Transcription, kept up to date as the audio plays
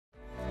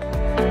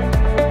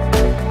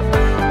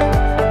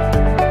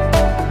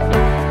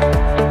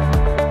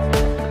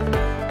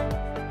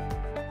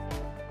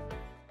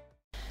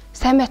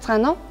Сайн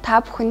байцгаана уу? Та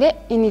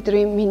бүхэндээ энэ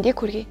өдрийн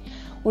мэндийг хүргэе.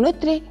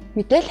 Өнөөдрийн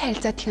мэдээлэл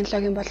харилцаа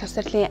технологийн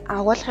боловсролын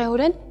агуулгын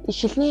хүрээнд их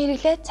хэлний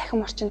хэрэглээ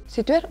цахим орчинд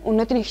сэдвээр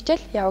өнөөдрийн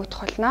хичээл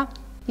явагдах болно.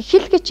 Их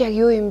хэл гэж яг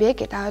юу юм бэ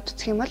гэдээ аваад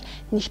үзэх юм бол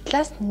нэг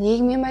талаас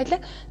нийгмийн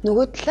баялаг,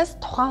 нөгөө талаас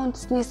тухайн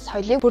үндэсний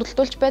соёлыг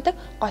бүрэлдүүлж байдаг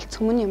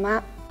голцох мөн юм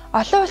аа.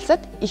 Олон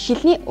улсад их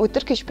хэлний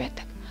өдөр гэж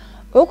байдаг.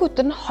 Уг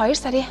өдөр нь 2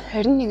 сарын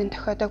 21-нд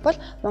тохиодог бол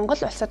Монгол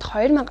улсад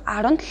 2017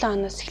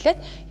 оноос эхлээд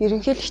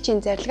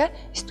ерөнхийлөгчийн зарилгаар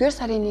 9-р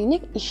сарын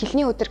 1-ийг их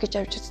хэлний өдөр гэж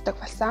авч үздэг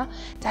болсон.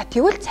 За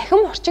тэгвэл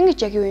цахим орчин гэж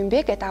яг юу юм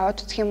бэ гэдээ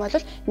аваад үзэх юм бол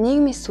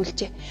нийгмийн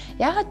сүлжээ.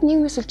 Яагаад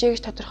нийгмийн сүлжээ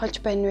гэж тодорхойлж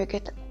байна вэ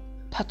гэдээ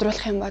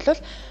тодруулах юм бол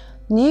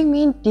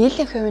нийгмийн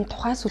дийлэнх хувийн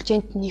тухайн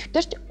сүлжээнд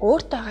нэвтэрч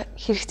өөртөө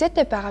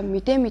хэрэгцээтэй байгаа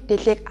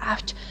мэдээллийг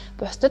авч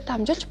бусдад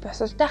дамжуулж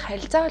бусдтай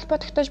харилцаа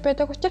холбоо тогтоож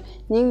байдаг учраас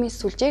нийгмийн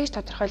сүлжээ гэж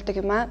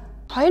тодорхойлдог юм аа.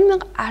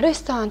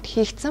 2019 онд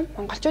хийгдсэн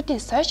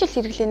монголчуудын сошиал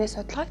хэрэглээний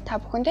судалгааг та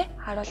бүхэндээ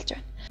харуулж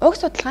байна. Уг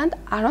судалгаанд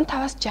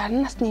 15-аас 60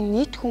 насны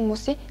нийт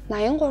хүмүүсийн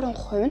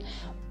 83% нь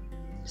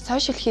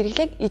сошиал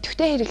хэрэглээг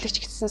идэвхтэй хэрэглэгч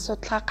гэсэн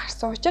судалгаа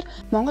гарсан учраас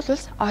Монгол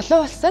улс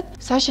олон улсад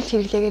сошиал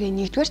хэрэглээгээр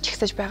нэгдүгээр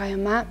чигсэж байгаа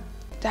юм аа.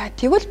 За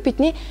тэгвэл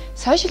бидний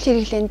сошиал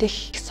хэрэглээнд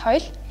их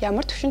соёл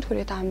ямар түвшинд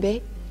хүрээд байгаа юм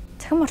бэ?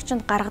 Цахим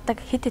орчинд гаргадаг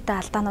хэд хэдэн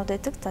алдаанууд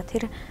байдаг. За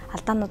тэр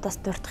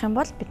алдаануудаас дурдах юм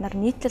бол бид нар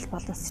нийтлэл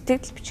болон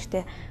сэтгэл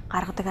бичгтээ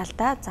гаргадаг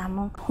алдаа, за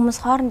мөн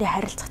хүмүүс хоорондын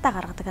харилцагтаа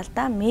гаргадаг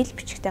алдаа, мэйл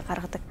бичгтээ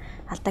гаргадаг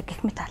алдаа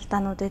гэх мэт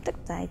алдаанууд байдаг.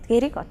 За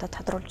эдгээрийг одоо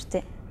тодруулж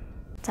үзье.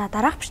 За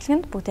дараах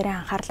бичлэгэнд бүгдээрээ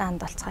анхаарлаа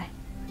хандуулцгаая.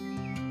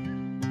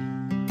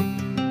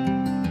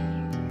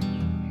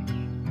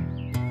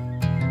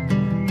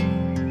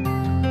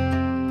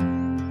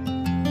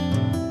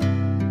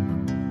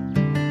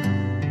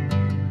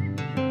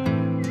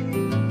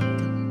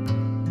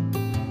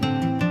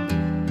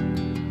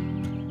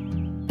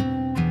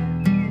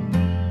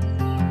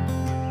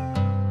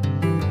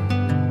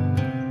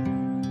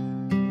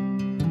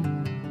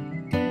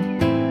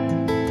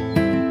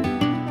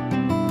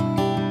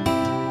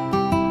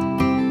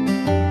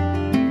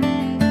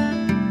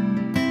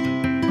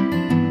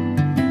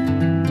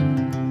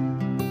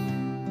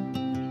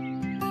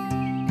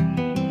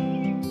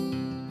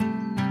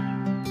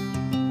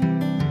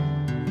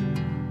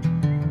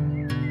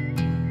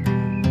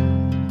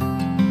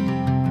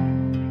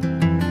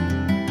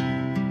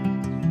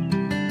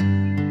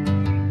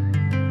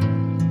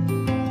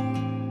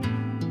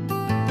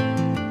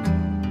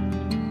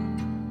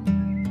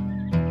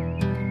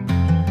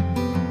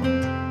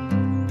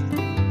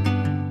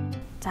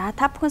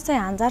 Та бүхэн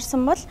сая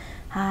анзаарсан бол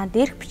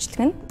дээрх бичлэг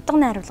нь утга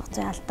найруулга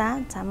зүйн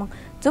алдаа, за мөн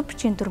зөв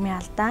бичгийн дүрмийн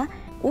алдаа,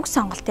 үг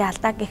сонголтын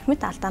алдаа гэх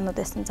мэт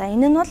алдаанууд байсан. За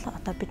энэ нь бол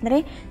одоо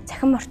бидний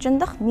цахим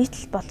орчиндх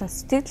нийтлэл болон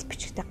сэтгэл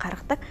бичгтээ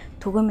гаргадаг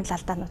түгээмэл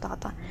алдаанууд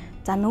байгаа.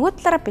 За нөгөө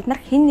талаараа бид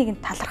нар хэн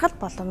нэгэн талархал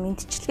болон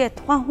мэдчилгээ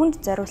тухайн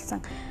хүнд зориулсан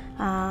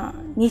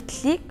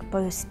нийтлэлийг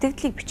буюу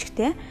сэтгэлийг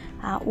бичгтээ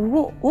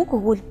үг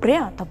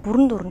өгүүлбэрээ одоо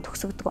бүрэн дүрэн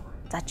төгсгдөг.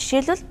 За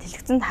жишээлбэл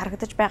телевизэнд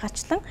харагдаж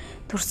байгаачлан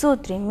төрсөн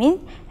өдрийн минь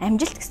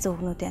амжилт гэсэн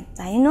үгнүүд байна.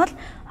 За энэ бол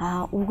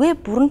үгээ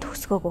бүрэн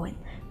төгсгөөгүй байна.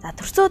 За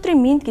төрсөн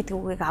өдрийн минь гэдэг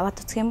үгийг аваад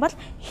үзэх юм бол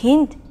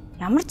хүнд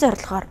ямар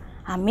зорилгоор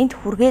минь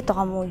хүргээд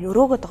байгаа мó,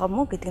 өрөөгöd байгаа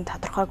мó гэдгийг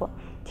тодорхойгүй.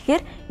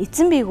 Тэгэхээр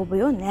эзэн биегүй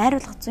буюу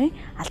найруулга зүйн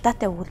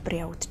алдаатай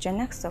өгүүлбэр явагдаж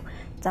байна гэсэн.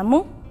 За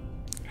мөн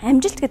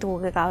амжилт гэдэг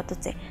үгийг аваад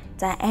үзье.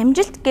 За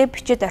амжилт гэж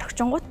бичээд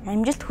орхичингууд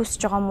амжилт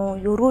хүсэж байгаа мó,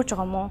 өрөөж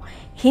байгаа мó,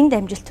 хүнд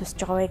амжилт хүсэж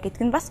байгаа вэ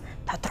гэдг нь бас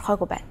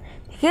тодорхойгүй байна.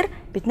 Тэгэхээр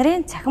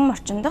бидний цахим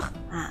орчиндх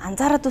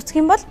анзаараад үзэх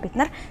юм бол бид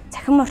нар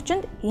цахим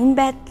орчинд энэ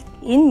байдал,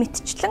 энэ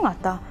мэтчлэн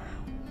одоо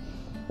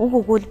үг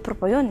өгүүлбэр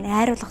буюу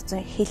найруулга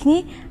зүйн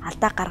хэлний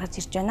алдаа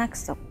гаргаж ирж байна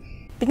гэсэн.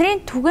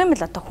 Бидний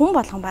түгээмэл одоо хүн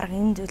болгон баг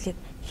энэ зүйлийг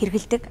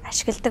хэрэгэлдэг,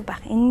 ашигладаг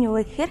байх. Энэ нь юу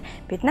вэ гэхээр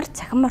бид нар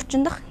цахим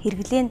орчиндх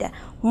хэрэглээнд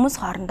хүмүүс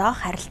хоорондоо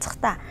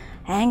харилцахдаа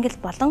англи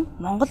болон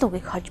монгол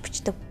үгийг хольж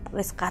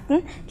бичдэгээс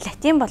гадна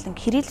латин болон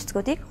кирилл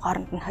үгсүүдийг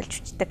хооронд нь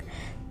хольж бичдэг.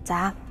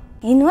 За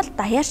энэ бол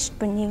даяарч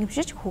буй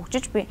нийгэмшиж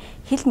хөгжиж буй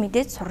хэл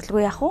мэдээд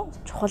суралгүй яах вэ?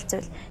 Чухал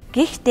зүйл.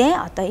 Гэхдээ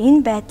одоо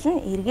энэ байдал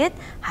нь эргээд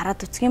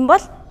хараад үзэх юм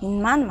бол энэ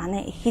маань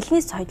манай их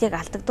хэлний соёлыг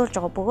алдагдуулж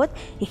байгаа бөгөөд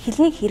их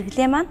хэлний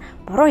хэрэглээ маань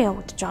буруу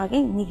явагдаж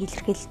байгаагийн нэг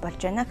илэрхийлэл болж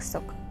байна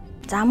гэсэн үг.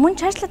 За мөн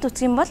чаашлаад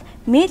үзэх юм бол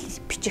мэйл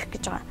бичих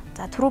гэж байгаа.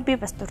 За түрүү би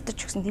бас дурдж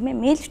өгсөн тийм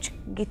ээ. Мэйл бичих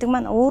гэдэг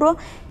маань өөрөө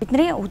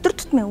бидний өдөр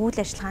тутмын үйл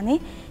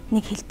ажиллагааны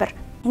нэг хэлбэр.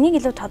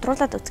 Энийг илүү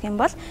тодруулаад үзэх юм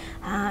бол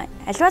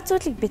аливаа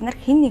зүйлийг бид нар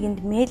хэн нэгэнд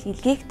мэйл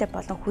илгээхтэй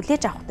болон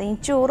хүлээж авахдаа эн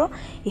чинь өөрөө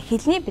их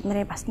хэлний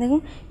бидний бас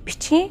нэгэн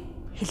бичгийн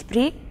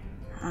хэлбэрийг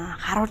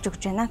харуулж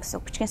өгч байна гэсэн.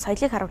 Бичгийн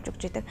соёлыг харуулж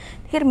өгч байдаг.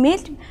 Тэгэхээр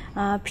мэйл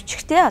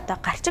бичихтэй одоо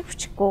гарчиг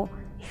бичихгүй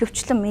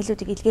ихэвчлэн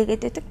мэйлүүдийг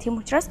илгээгээд байдаг. Тийм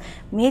учраас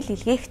мэйл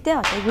илгээхдээ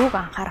одоо юуг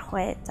анхаарах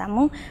вэ? За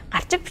мөн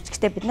гарчиг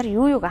бичихтэй бид нар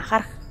юуг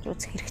анхаарах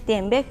үзэх хэрэгтэй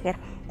юм бэ гэхээр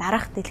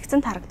дараах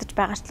дэлгэцэнд харагдаж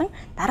байгаачлан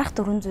дараах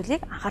дөрвөн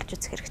зүйлийг анхаарч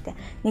үзэх хэрэгтэй.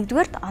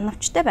 Нэгдүгээрт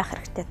оновчтой байх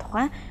хэрэгтэй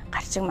тухайн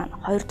гарчиг маань.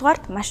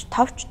 Хоёрдугаарт маш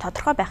товч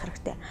тодорхой байх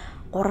хэрэгтэй.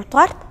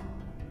 Гуравдугаарт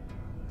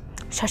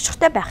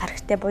шошготой байх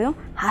хэрэгтэй буюу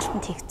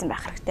хаалтанд хийгдсэн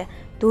байх хэрэгтэй.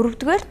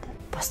 Дөрөвдүгээрт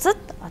бусад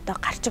одоо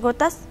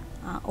гарчигуудаас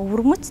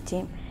өвөрмөц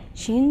тийм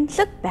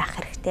шинэлэг байх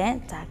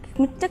хэрэгтэй. За гэх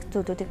мэтлэг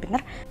зүйлүүдийг бид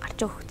нар гарч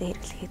өгөхдөө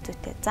хэрэглэх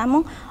зүйтэй. За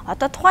мөн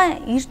одоо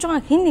тухайн ирж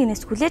байгаа хэн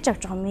нэгнээс хүлээж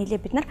авч байгаа мэйлээ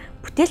бид нар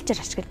бүтээлчээр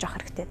ашиглаж авах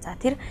хэрэгтэй. За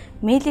тэр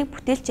мэйлийг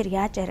бүтээлчээр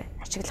яаж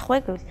ашиглах вэ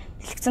гэвэл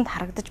дэлгэцэнд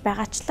харагдаж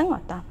байгаачлан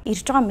одоо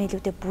ирж байгаа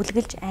мэйлүүдэд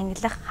бүлгэлж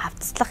ангилах,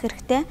 хавцлах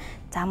хэрэгтэй.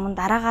 За мөн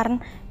дараагаар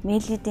нь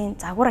мэйлүүдийн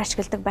загвар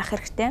ашигладаг байх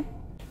хэрэгтэй.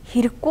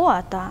 Хэрэггүй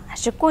одоо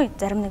ашиггүй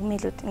зарим нэг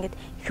мэйлүүд ингээд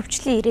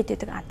ихэвчлэн ирээд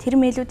байдаг. Тэр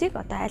мэйлүүдийг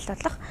одоо аль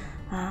болох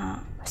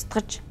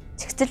устгаж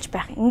цэгцэлж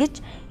байх.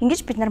 Ингэж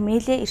бид нар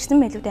мэйлээ ирсэн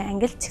мэйлүүдэд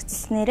ангилж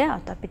цэгцэлснээрээ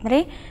одоо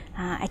бидний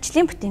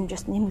ажлын бүтээмж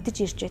бас нэмэгдэж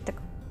ирж байдаг.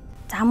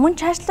 За мөн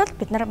цаашлбал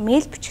бид нар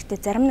мэйл бичихтэй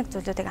зарим нэг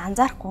зүйлүүдийг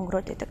анзаарахгүй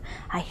өнгөрөөд байдаг.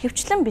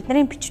 Ихэвчлэн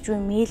бидний бичиж буй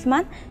мэйл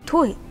маань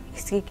төв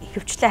хэсгийг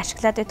ихэвчлэн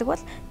ашиглаад байдаг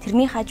бол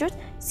тэрний хажууд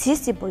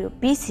CC буюу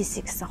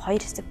BCC гэсэн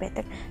хоёр хэсэг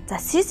байдаг.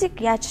 За CC-г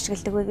яаж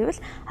ашигладаг вэ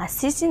гэвэл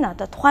CC нь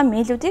одоо тухайн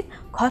мэйлүүдийг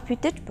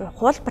копидэж буюу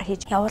хуулбар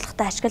хийж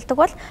явуулахдаа ашигладаг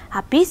бол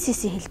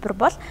BCC хэлбэр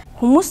бол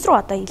хүмүүс рүү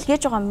одоо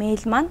илгээж байгаа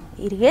мэйл маань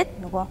эргээд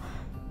нөгөө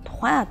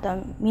тухайн одоо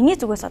миний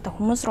зүгээс одоо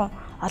хүмүүс рүү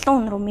олон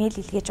хүн рүү мэйл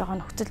илгээж байгаа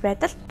нөхцөл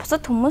байдал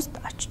бусад хүмүүст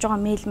очиж байгаа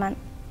мэйл маань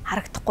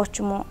харагдахгүй ч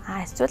юм уу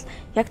эсвэл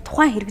яг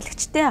тухайн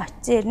хэрэглэгчтэй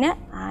очисон ирнэ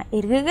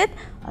эргээгээд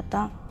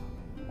одоо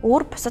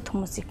өөр бусад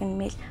хүмүүсийн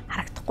мэйл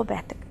харагдахгүй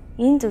байдаг.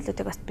 Энэ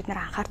зүйлүүдийг бас бид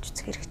нар анхаарч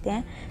үзэх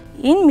хэрэгтэй.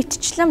 Энэ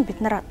мэтчлэн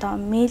бид нар одоо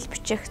мэйл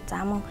бичих,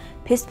 за мөн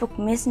Facebook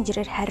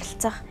Messenger-ээр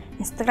харилцах,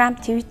 Instagram,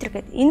 Twitter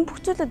гэдэг энэ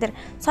бүх зүйлүүдээр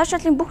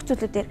сошиалын бүх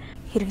зүйлүүдээр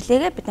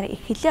хэрэглээгээ бид нар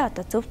их хэлээ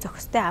одоо зөв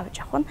зохистой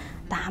авч авах нь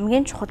одоо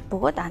хамгийн чухал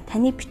бөгөөд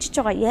таны бичиж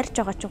байгаа ярьж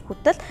байгаа чинь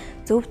хөдөл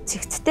зөв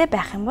цэгцтэй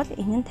байх юм бол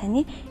энэ нь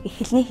таны их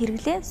хэлний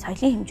хэрэглээ,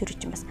 соёлын хэмжүүрийг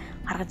чинь бас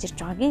гаргаж ирж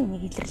байгаагийн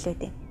нэг илэрлээ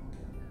дээ.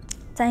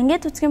 За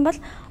ингээд үзэх юм бол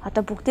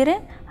одоо бүгдээрээ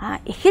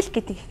их хэл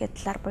гэдэг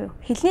талаар буюу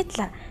хэлний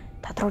талаар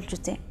тодруулж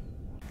үзье.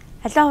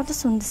 Аливаа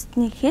улс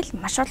үндэстний хэл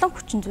маш олон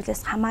хүчин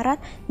зүйлээс хамаарат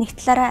нэг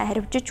талаараа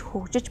харивжиж,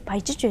 хөгжиж,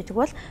 баяжиж байдаг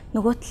бол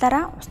нөгөө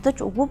талаараа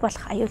устдаж үгүй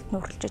болох аюулт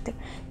нүүрлж байдаг.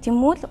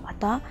 Тиймээс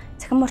одоо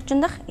цахим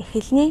орчиндх их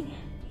хэлний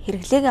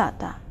хэрэглээгээ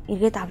одоо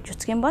эргээд авч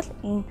үзэх юм бол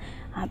энэ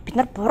бид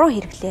нар буруу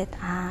хэрэглээд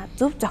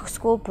зөв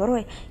зохисгүй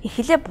буруу их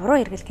хэлээ буруу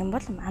хэрэглэх юм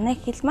бол манай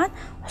хэл маань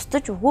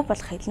устдаж үгүй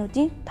болох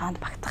хэлнүүдийн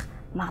тоонд багтах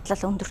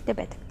магадлал өндөртэй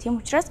байдаг. Тийм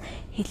учраас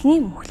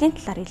хэлний мөхлийн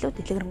талаар илүү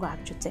дэлгэрэнгүй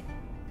авч үзье.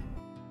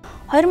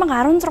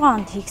 2016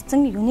 онд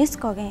хийгдсэн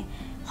ЮНЕСКОгийн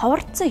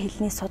ховордсон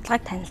хэлний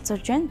судалгааг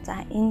танилцуулж байна. За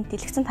энэ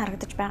дэлгэцэнд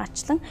харагдаж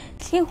байгаачлан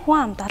дэлхийн хүн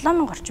ам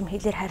 7000 орчим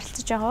хэлээр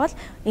харилцаж байгаа бол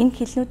энэ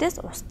хэлнүүдээс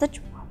устдаж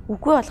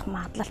үгүй болох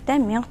магадлалтай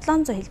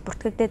 1700 хэл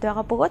бүртгэгдээд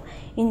байгаа бөгөөд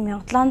энэ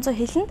 1700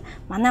 хэлэнд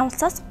манай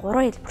улсаас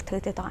 3 хэл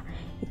бүртгэгдээд байгаа.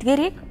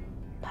 Эдгээрийг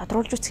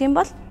тодруулж үзэх юм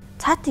бол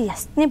цаатын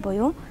ястны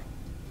буюу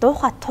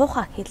дуухай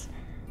туухай хэл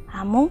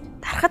мөн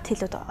дарахад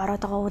хэлүүд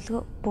ороод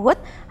байгаа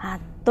бөгөөд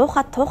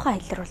дуухай туухай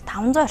хэлээр бол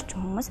 500 орчим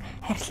хүмүүс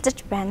харилцаж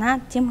байна.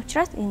 Тийм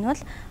учраас энэ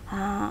бол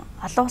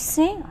олон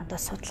улсын одоо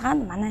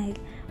судалгаанд манай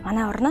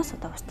орноос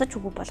одоо устдаж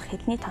үгүй болох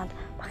хэлний тоонд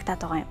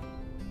багтаад байгаа юм.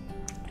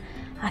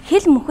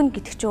 Хэл мөхөн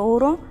гэдэг чинь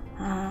өөрөө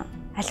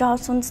аливаа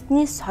улс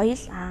үндэстний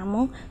соёл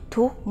мөн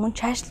төв мөн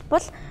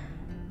чаашлбал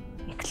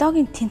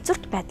экологийн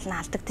тэнцвэрт байдал нь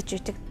алдагдаж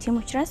идэг.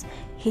 Тийм учраас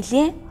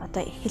хэлээ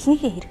одоо их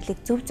хэлнийхээ хэрэглээг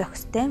зөв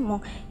зохистой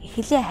мөн их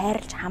хэлээ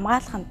хайрлаж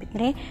хамгаалах нь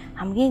бидний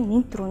хамгийн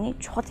нэмт рүүний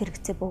чухал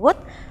хэрэгцээ бөгөөд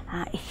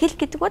их хэл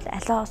гэдэг бол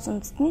аливаа улс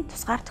үндэстний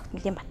тусгаар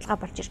тогтнолын баталгаа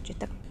болж ирж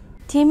байдаг.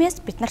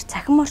 Тиймээс бид нар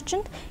цахим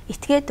орчинд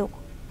этгээд үг,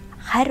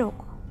 харь үг,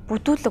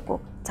 бүдүүлэг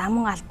үг, за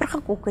мөн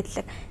албархаг үг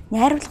гэдлэг,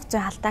 найруулга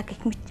зүйн алдаа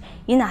гэх мэт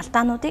энэ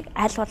алдаануудыг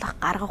аль болох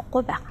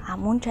гаргахгүй байх,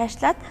 мөн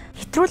чаашлаад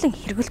хэтрүүлэн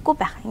хэрэглэхгүй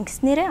байх.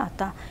 Ингэснээрээ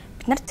одоо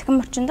бид нар цахим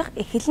орчиндх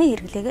их хэлний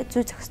хэрэглээгээ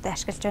зүй зохистой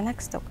ашиглаж байна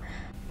гэсэн үг.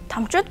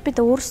 Томчууд бид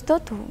өөрсдөө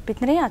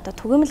бидний одоо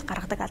түгээмэл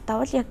гаргадаг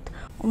алдаа бол яг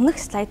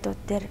өмнөх слайдууд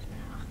дээр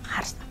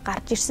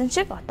гарч ирсэн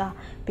шиг одоо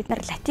бид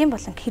нар латин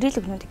болон кирилл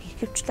үгнүүдийг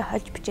ихэвчлэн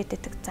хольж бичээд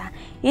байдаг. За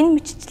энэ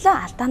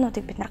мэтчлэн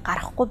алдаануудыг бид нар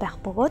гаргахгүй байх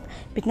бөгөөд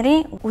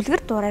бидний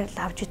үлгэр дуурайрал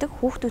авч идэг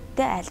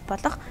хүүхдүүдтэй аль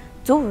болох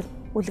зөв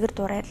үлгэр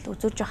дуурайрал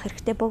үзүүлж явах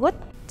хэрэгтэй бөгөөд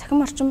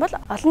цахим орчин бол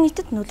олон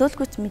нийтэд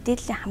нөлөөлгүйц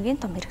мэдээллийн хамгийн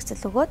том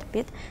хэрэгсэл өгөөд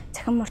бид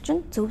цахим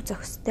орчин зөв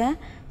зохистой,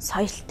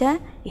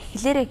 соёлтой их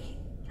хэлээрээ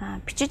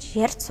бичиж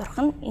ярьж сурах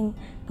нь энэ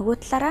нөгөө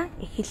талаараа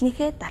их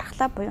хэлнийхээ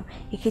дархлаа буюу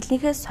их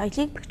хэлнийхээ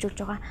соёлыг бэхжүүлж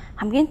байгаа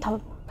хамгийн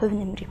том хувь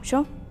нэмэр юм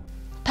шүү.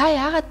 Та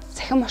яагаад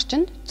цахим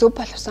орчинд зөв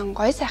боловсон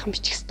гоё сайхан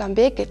бичих ёстой юм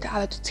бэ гэж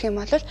аваад үзэх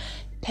юм бол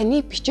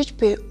таны бичиж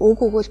буй үг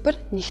өгүүлбэр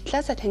нэг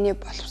талаасаа таны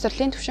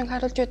боловсролын төвшинг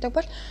харуулж байдаг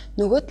бол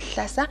нөгөө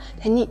талаасаа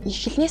таны их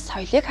хэлний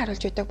соёлыг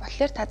харуулж байдаг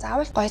болохоор та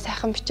заавал гоё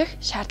сайхан бичих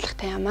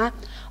шаардлагатай юм аа.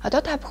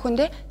 Одоо та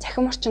бүхэндээ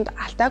цахим орчинд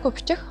алдаагүй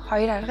бичих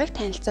хоёр аргыг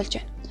танилцуулж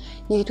байна.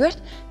 Нэгдүгээр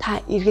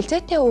та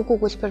эргэлзээтэй үг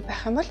өгүүлбэр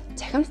байх юм бол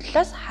цахим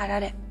талаас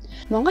хараарай.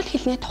 Монгол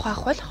хэлний тухай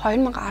хууль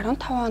 2015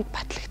 онд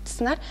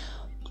батлагдсанаар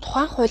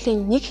тухайн хуулийн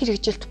нэг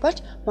хэрэгжилт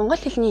болж монгол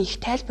хэлний их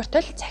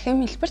тайлбартал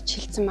цахим хэлбэрт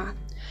шилжсэн байна.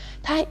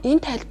 Та энэ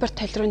тайлбар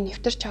тал руу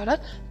нэвтэрч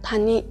ороод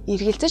таны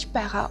эргэлзэж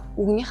байгаа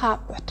үгнийхээ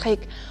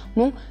утгыг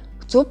мөн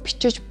зөв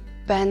бичиж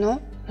байна уу?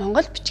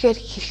 Монгол бичгээр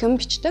хэрхэн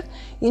бичдэг?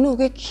 Энэ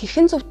үгийг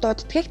хэрхэн зөв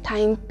дууддгийг та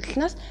энэ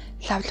талаас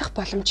лавлах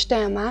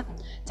боломжтой юм аа.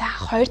 За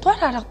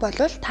хоёрдугаар арга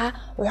бол та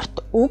урт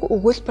үг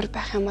өгүүлбэр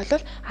байх юм бол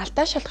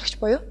алдаа шалгагч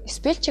буюу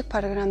спел чек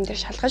програм дээр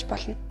шалгаж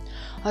болно.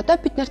 Одоо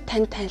бид нэр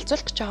танд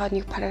танилцуулах гэж байгаа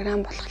нэг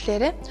програм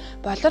болохоор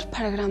болор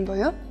програм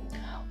буюу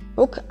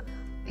үг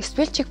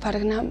спел чек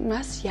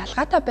програмаас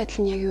ялгаатай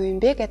байдал нь яг юу юм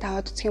бэ гэдээ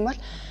аваад үзэх юм бол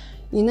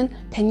энэ нь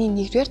таны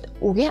нэгдүгээр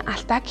үгийн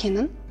алдааг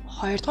хянана,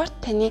 хоёрдугаар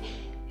таны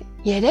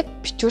яриаг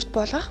бичвэрт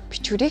болгох,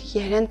 бичвэрийг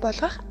ярианд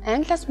болгох,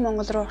 англиас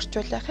монгол руу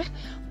орчуулахыг,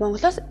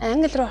 монголоос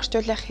англи руу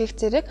орчуулахыг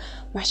зэрэг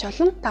маш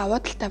олон давуу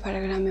талтай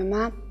програм юм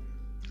аа.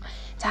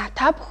 За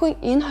та бүхэн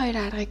энэ хоёр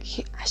аргыг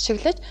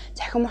ашиглаж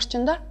цахим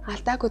орчиндөө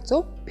алдаагүй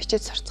зөв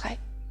бичиж сурцгаая.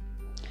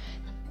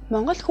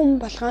 Монгол хүн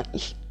болгон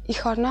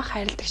их орноо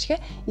хайрладаг шиг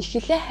их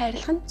хэлээ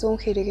хайрлах нь зүүн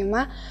хэрэг юм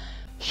аа.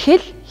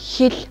 Хэл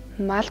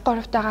мал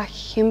гуравтайгаа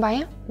хэн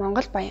баян,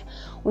 Монгол баян.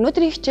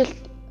 Өнөөдрийн хичээл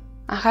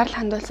анхаарал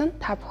хандуулсан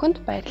та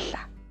бүхэнд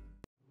баярлалаа.